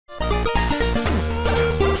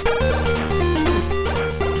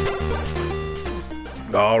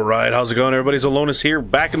Alright, how's it going, everybody? Alonus here,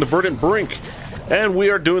 back in the Verdant Brink, and we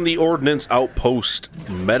are doing the Ordnance Outpost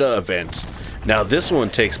meta event. Now, this one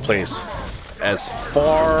takes place as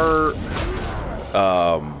far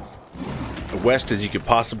west as you could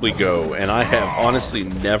possibly go, and I have honestly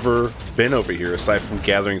never been over here, aside from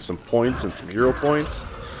gathering some points and some hero points.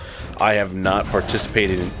 I have not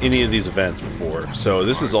participated in any of these events before, so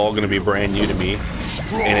this is all going to be brand new to me,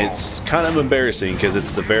 and it's kind of embarrassing because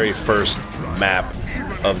it's the very first map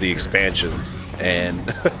of the expansion, and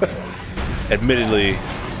admittedly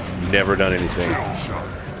never done anything.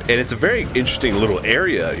 And it's a very interesting little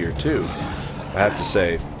area here too, I have to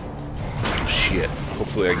say. Shit,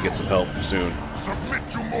 hopefully I can get some help soon.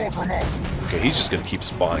 Okay, he's just gonna keep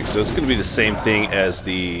spawning, so it's gonna be the same thing as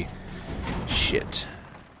the shit.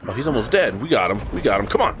 Oh, he's almost dead. We got him. We got him.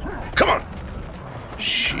 Come on. Come on.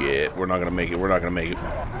 Shit, we're not gonna make it. We're not gonna make it.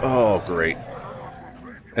 Oh, great.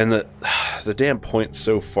 And the damn point's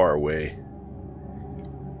so far away.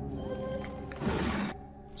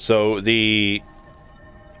 So the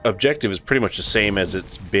objective is pretty much the same as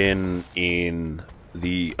it's been in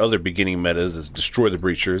the other beginning metas, is destroy the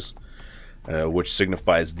breachers, which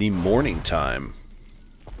signifies the morning time.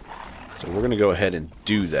 So we're gonna go ahead and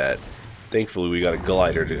do that. Thankfully, we got a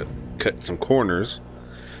glider to cut some corners.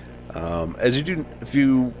 As you do, if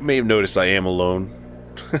you may have noticed, I am alone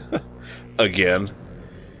again.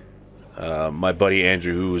 My buddy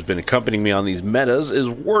Andrew, who has been accompanying me on these metas, is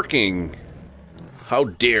working. How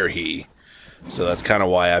dare he? So that's kind of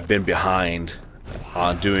why I've been behind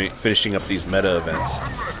on finishing up these meta events.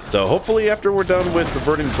 So hopefully, after we're done with the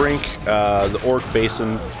Verdant Brink, the Orc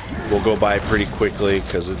Basin will go by pretty quickly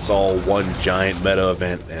because it's all one giant meta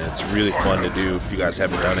event, and it's really fun to do if you guys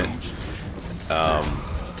haven't done it.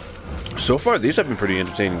 So far, these have been pretty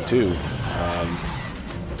entertaining too.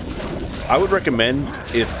 I would recommend,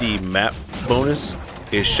 if the map bonus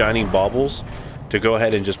is Shining Baubles, to go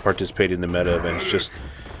ahead and just participate in the meta events. Just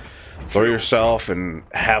throw yourself and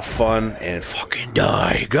have fun and fucking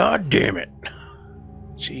die. God damn it.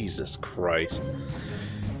 Jesus Christ.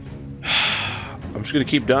 I'm just gonna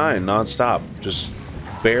keep dying non-stop. Just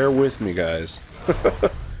bear with me, guys.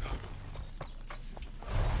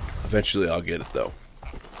 Eventually I'll get it, though.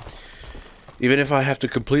 Even if I have to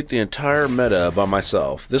complete the entire meta by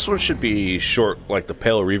myself. This one should be short, like the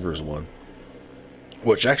Pale Reavers one,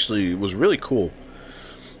 which actually was really cool.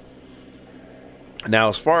 Now,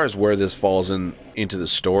 as far as where this falls into the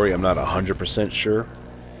story, I'm not 100% sure.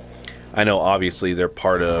 I know, obviously, they're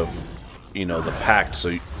part of, you know, the pact,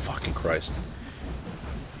 so fucking Christ.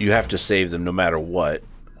 You have to save them no matter what.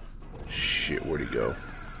 Shit, where'd he go?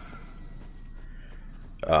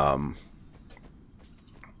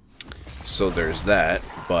 So there's that,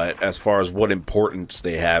 but as far as what importance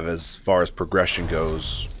they have as far as progression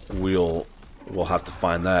goes, we'll have to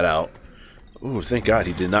find that out. Ooh, thank God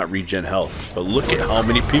he did not regen health. But look at how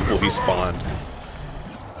many people he spawned.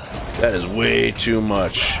 That is way too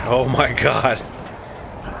much. Oh my God.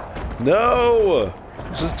 No!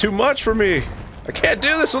 This is too much for me. I can't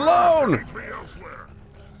do this alone!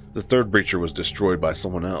 The third breacher was destroyed by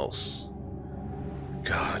someone else.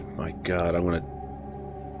 God, my God, I'm gonna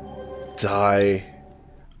die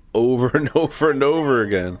over and over and over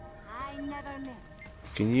again.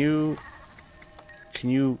 Can you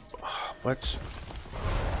what?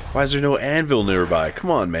 Why is there no anvil nearby?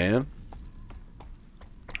 Come on, man.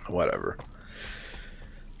 Whatever.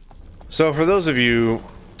 So for those of you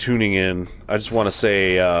tuning in, I just want to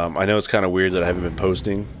say, I know it's kind of weird that I haven't been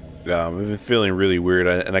posting. I've been feeling really weird,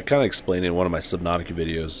 and I kind of explained in one of my Subnautica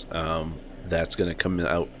videos that's going to come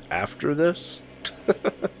out after this.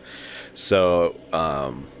 So,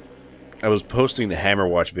 I was posting the Hammer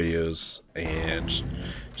Watch videos, and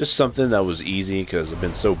just something that was easy because I've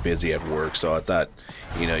been so busy at work, so I thought,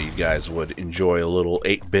 you know, you guys would enjoy a little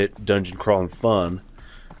 8-bit dungeon crawling fun.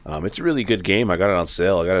 It's a really good game. I got it on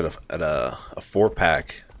sale. I got it at a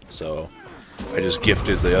 4-pack, so I just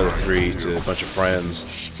gifted the other 3 to a bunch of friends.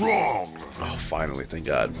 Strong. Oh, finally, thank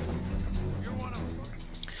God.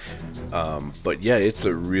 But yeah, it's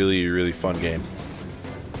a really, really fun game.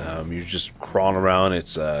 You're just crawling around.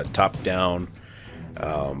 It's a top-down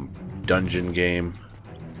dungeon game.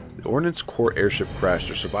 The Ordnance Corps airship crashed.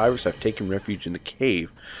 The survivors have taken refuge in the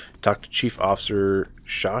cave. Talk to Chief Officer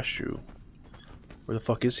Shashu. Where the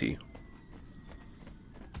fuck is he?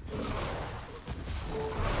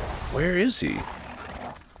 Where is he?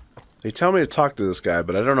 They tell me to talk to this guy,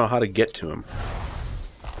 but I don't know how to get to him.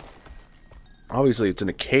 Obviously, it's in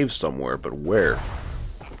a cave somewhere, but where?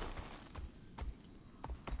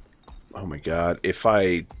 Oh my God, if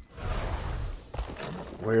I...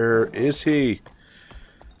 Where is he?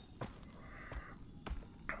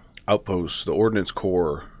 Outpost, the Ordnance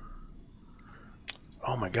Core.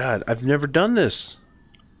 Oh my god, I've never done this.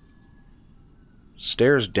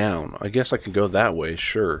 Stairs down. I guess I can go that way,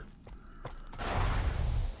 sure.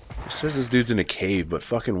 It says this dude's in a cave, but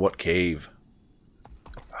fucking what cave?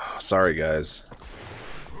 Oh, sorry, guys.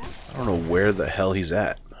 I don't know where the hell he's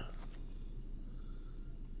at.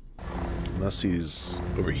 Unless he's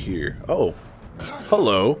over here. Oh,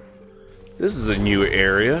 hello. This is a new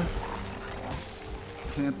area.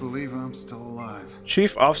 Can't believe I'm still alive.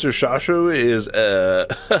 Chief Officer Shashu is a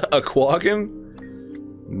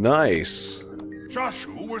Quaggan? Nice.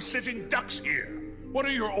 Shashu, we're sitting ducks here. What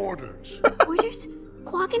are your orders? Orders?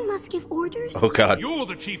 Quaggan must give orders? Oh god. You're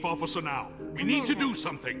the chief officer now. We need to do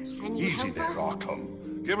something. Can you Easy help there, us?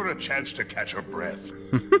 Arkham. Give her a chance to catch her breath.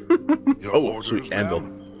 Your Oh, orders, sweet anvil.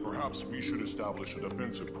 ma'am? Perhaps we should establish a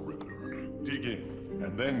defensive perimeter. Dig in,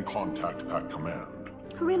 and then contact Pack Command.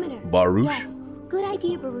 Perimeter. Baruch? Yes. Good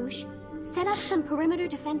idea, Baruch. Set up some perimeter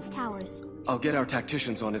defense towers. I'll get our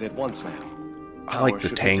tacticians on it at once, ma'am. I like Towers the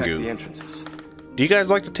should protect Tengu. the entrances. Do you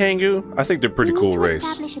guys like the Tengu? I think they're pretty we cool need to race.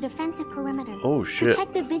 establish a defensive perimeter. Oh, shit.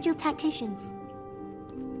 Protect the vigil tacticians.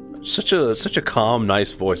 Such a calm,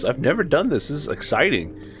 nice voice. I've never done this. This is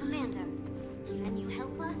exciting. Commander, can you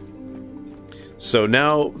help us? So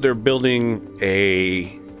now they're building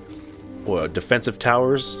defensive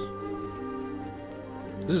towers.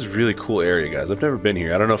 This is a really cool area, guys. I've never been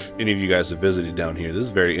here. I don't know if any of you guys have visited down here. This is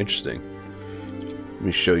very interesting. Let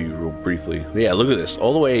me show you real briefly. Yeah, look at this.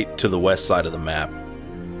 All the way to the west side of the map.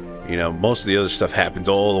 You know, most of the other stuff happens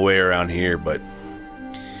all the way around here, but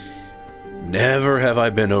never have I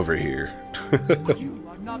been over here. You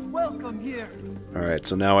are not welcome here. Alright,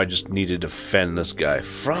 so now I just need to defend this guy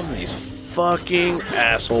from these fucking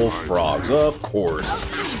asshole frogs. Of course.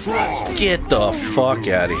 Get the fuck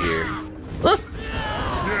out of here.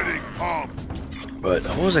 Getting pumped. But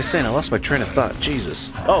what was I saying? I lost my train of thought. Jesus.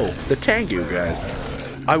 Oh, the Tengu, guys.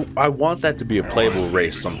 I want that to be a playable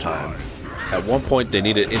race sometime. At one point, they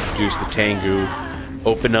need to introduce the Tengu,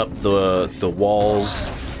 open up the walls,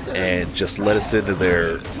 and just let us into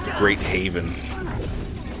their great haven.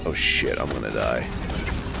 Oh shit, I'm gonna die.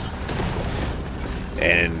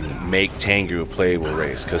 And make Tengu a playable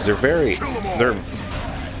race, because they're very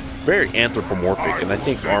anthropomorphic, and I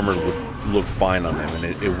think armor would look fine on them,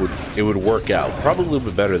 and it would work out. Probably a little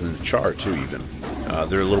bit better than the Char too, even.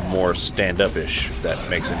 They're a little more stand-up-ish, if that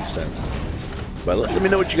makes any sense. But let me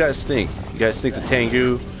know what you guys think. You guys think the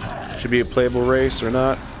Tengu should be a playable race or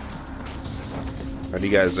not? Or are you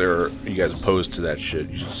guys opposed to that shit?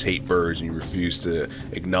 You just hate birds and you refuse to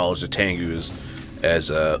acknowledge the Tengu as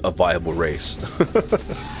a viable race.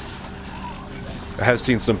 I have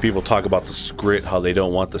seen some people talk about the Skrit, how they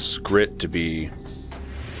don't want the Skrit to be...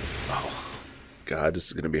 Oh, God, this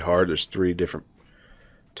is going to be hard. There's 3 different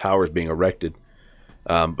towers being erected.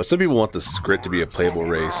 But some people want the Skrit to be a playable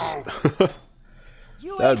race.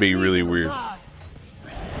 That would be really weird.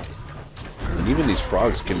 And even these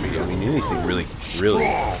frogs can be, I mean, anything really.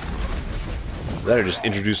 That are just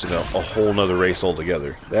introducing a whole nother race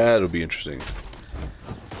altogether. That'll be interesting.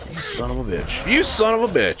 You son of a bitch. You son of a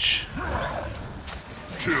bitch!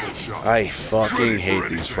 I fucking hate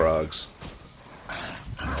these frogs.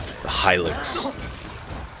 The Hylics.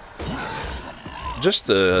 Just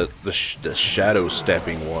the shadow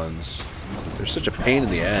stepping ones. They're such a pain in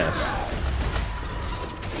the ass.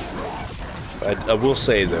 I will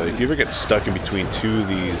say though, if you ever get stuck in between 2 of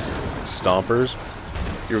these stompers,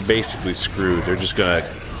 you're basically screwed. They're just gonna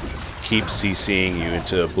keep CCing you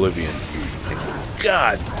into oblivion. And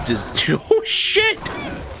God, oh shit!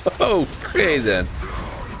 Okay then.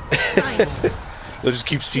 They'll just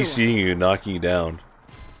keep CCing you and knocking you down.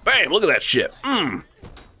 Bam! Look at that ship.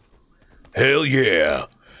 Hell yeah!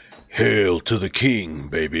 Hail to the king,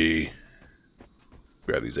 baby.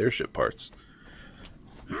 Grab these airship parts.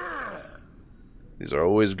 These are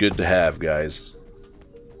always good to have, guys.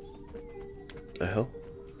 The hell?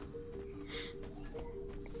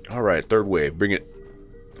 Alright, 3rd wave. Bring it.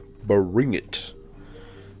 Bring it.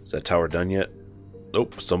 Is that tower done yet?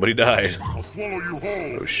 Nope, somebody died. I'll swallow you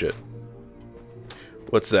whole. Oh shit.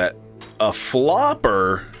 What's that? A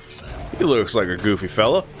flopper? He looks like a goofy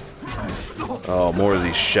fella. Oh, more of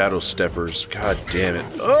these shadow steppers. God damn it.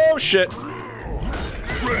 Oh shit.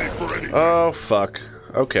 Ready for anything. Oh fuck.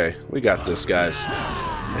 Okay, we got this, guys.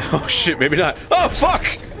 Oh shit, maybe not. Oh fuck!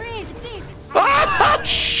 Oh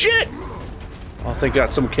shit! Oh, thank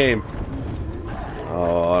God, someone came.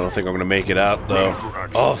 Oh, I don't think I'm gonna make it out though.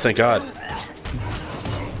 Oh, thank God.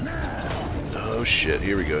 Oh shit!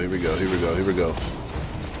 Here we go. Here we go. Here we go. Here we go.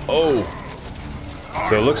 Oh.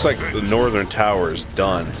 So it looks like the northern tower is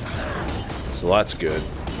done. So that's good.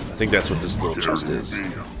 I think that's what this little chest is.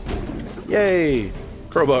 Yay!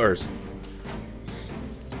 Crowbars!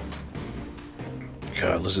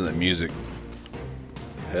 God, listen to that music.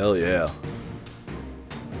 Hell yeah.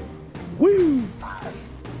 Woo!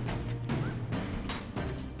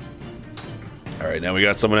 Alright, now we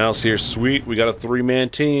got someone else here. Sweet, we got a 3-man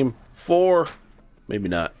team. 4. Maybe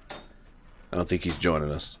not. I don't think he's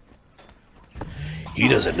joining us. He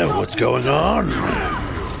doesn't know what's going on.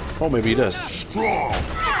 Oh, maybe he does.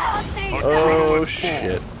 Oh,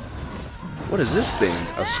 shit. What is this thing?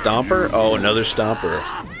 A stomper? Oh, another stomper.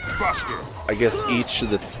 I guess each of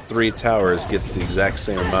the 3 towers gets the exact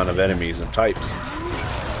same amount of enemies and types.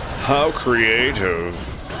 How creative.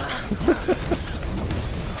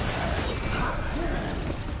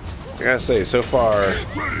 I gotta say, so far,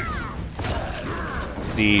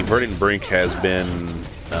 the Verdant Brink has been,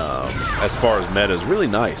 as far as meta, is really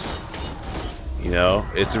nice. You know,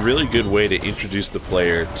 it's a really good way to introduce the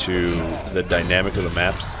player to the dynamic of the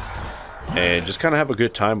maps and just kind of have a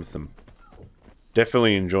good time with them.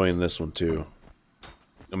 Definitely enjoying this one too.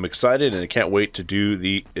 I'm excited and I can't wait to do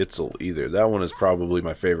the Itzel either. That one is probably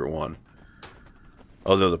my favorite one.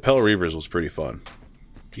 Although the Pell Reavers was pretty fun.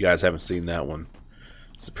 If you guys haven't seen that one,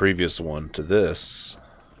 it's the previous one to this.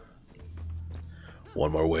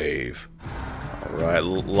 One more wave. Alright,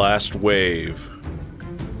 last wave.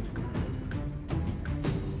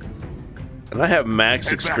 And I have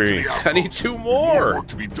max experience. I need 2 more! Work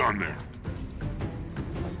to be done there.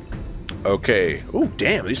 Okay. Oh,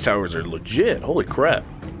 damn, these towers are legit. Holy crap.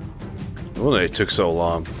 Well, they took so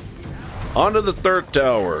long. On to the 3rd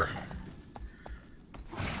tower.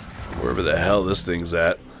 Wherever the hell this thing's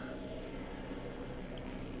at.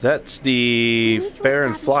 That's the Fair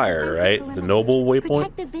and Flyer, right? The Noble waypoint?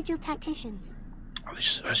 Protect the vigil tacticians.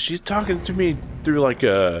 Is she talking to me through like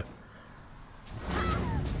a...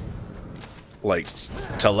 like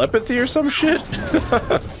telepathy or some shit?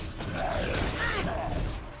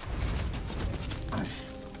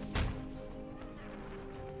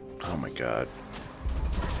 Oh my god.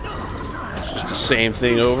 It's just the same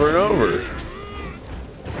thing over and over.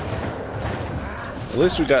 At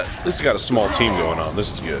least we got a small team going on.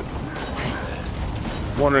 This is good.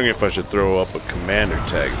 I'm wondering if I should throw up a commander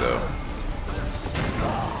tag though.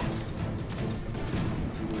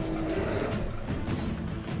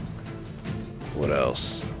 What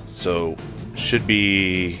else? So should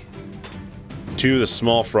be 2 of the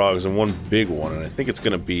small frogs and 1 big one, and I think it's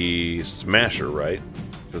gonna be Smasher, right?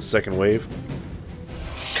 For the 2nd wave.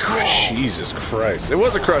 Jesus Christ! It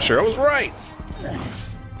was a Crusher. I was right.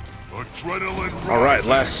 All right,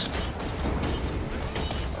 last.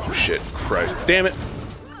 Oh shit! Christ! Damn it!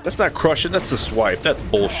 That's not crushing. That's the swipe. That's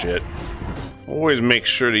bullshit. Always make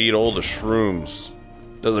sure to eat all the shrooms.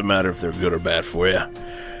 Doesn't matter if they're good or bad for you.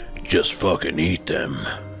 Just fucking eat them.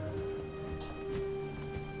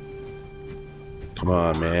 Come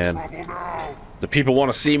on, man. The people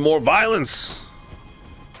want to see more violence.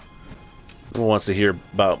 No one wants to hear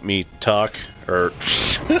about me talk, or...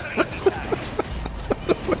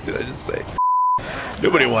 What did I just say?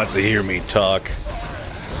 Nobody wants to hear me talk.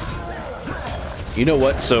 You know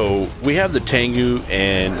what? So, we have the Tengu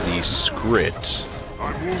and the Skrit.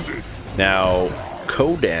 I'm wounded. Now,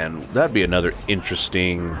 Kodan, that'd be another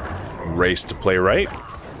interesting race to play, right?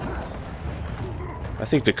 I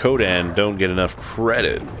think the Kodan don't get enough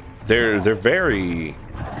credit. They're very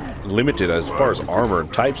limited as far as armor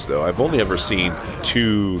and types, though. I've only ever seen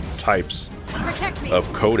 2 types of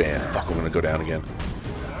Kodan. Fuck, I'm gonna go down again.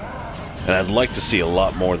 And I'd like to see a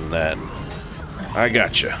lot more than that. I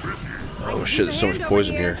gotcha. Oh shit, there's so much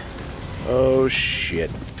poison here. Oh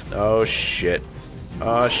shit. Oh shit.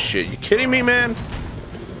 Oh shit. You kidding me, man?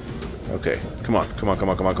 Okay, come on, come on, come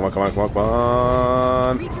on, come on, come on, come on, come on, come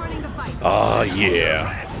on. Oh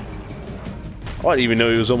yeah. Oh, I didn't even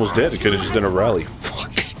know he was almost dead. He could have just done a rally.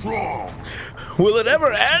 Fuck. Will it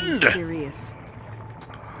ever end? Serious.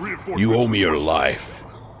 You owe me your life.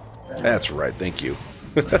 That's right, thank you.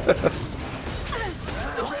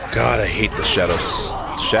 God, I hate the shadows.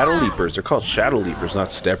 Shadow Leapers. They're called Shadow Leapers,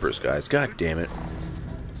 not Steppers, guys. God damn it.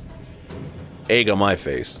 Egg on my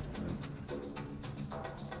face.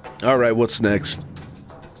 Alright, what's next?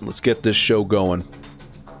 Let's get this show going.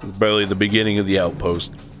 It's barely the beginning of the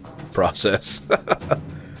Outpost process.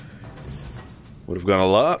 Would have gone a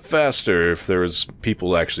lot faster if there was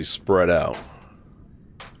people actually spread out.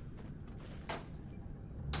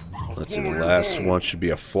 Let's see, the last one should be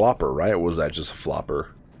a flopper, right? Or was that just a flopper?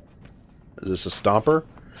 Is this a stomper?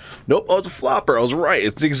 Nope, oh, it's a flopper. I was right.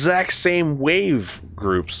 It's the exact same wave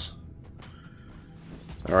groups.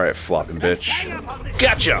 Alright, flopping bitch.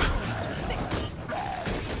 Gotcha!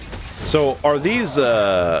 So are these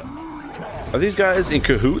guys in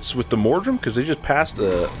cahoots with the Mordrum? Because they just passed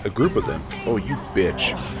a group of them. Oh, you bitch.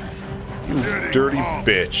 You dirty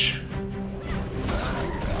bitch.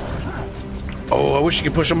 Oh, I wish you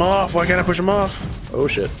could push them off. Why can't I push them off? Oh,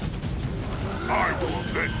 shit.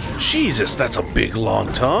 Jesus, that's a big,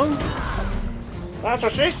 long tongue. That's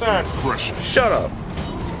what she said. Shut up.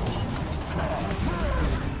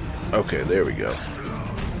 Okay, there we go.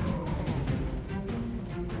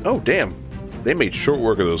 Oh, damn. They made short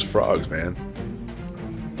work of those frogs, man.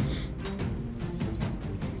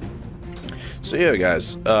 So yeah,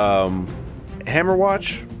 guys.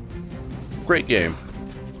 Hammerwatch. Great game.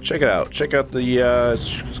 Check it out. Check out the...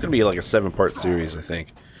 it's going to be like a 7-part series, I think.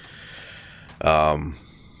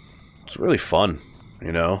 It's really fun,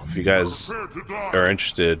 you know? If you guys are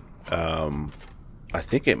interested, I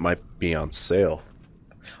think it might be on sale.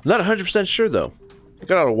 I'm not 100% sure, though. It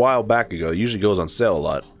got out a while back ago. It usually goes on sale a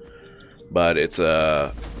lot. But it's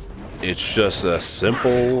just a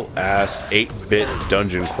simple-ass 8-bit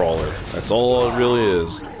dungeon crawler. That's all it really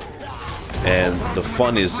is. And the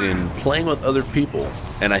fun is in playing with other people.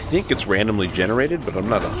 And I think it's randomly generated, but I'm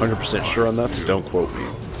not 100% sure on that, so don't quote me.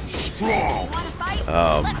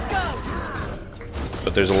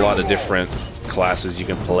 But there's a lot of different classes you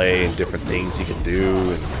can play and different things you can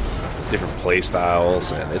do and different play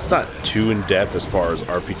styles, and it's not too in-depth as far as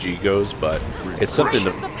RPG goes, but it's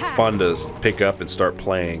something fun to pick up and start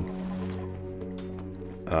playing.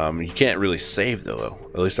 You can't really save though,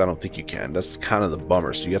 at least I don't think you can. That's kind of the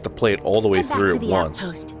bummer, so you have to play it all the way through at once.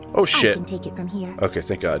 Outpost. Oh shit. I can take it from here. Okay,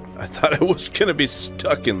 thank God. I thought I was gonna be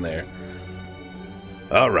stuck in there.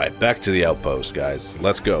 Alright, back to the outpost, guys.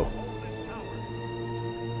 Let's go.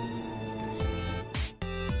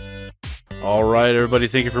 Alright, everybody,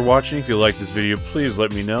 thank you for watching. If you liked this video, please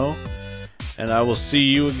let me know. And I will see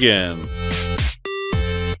you again.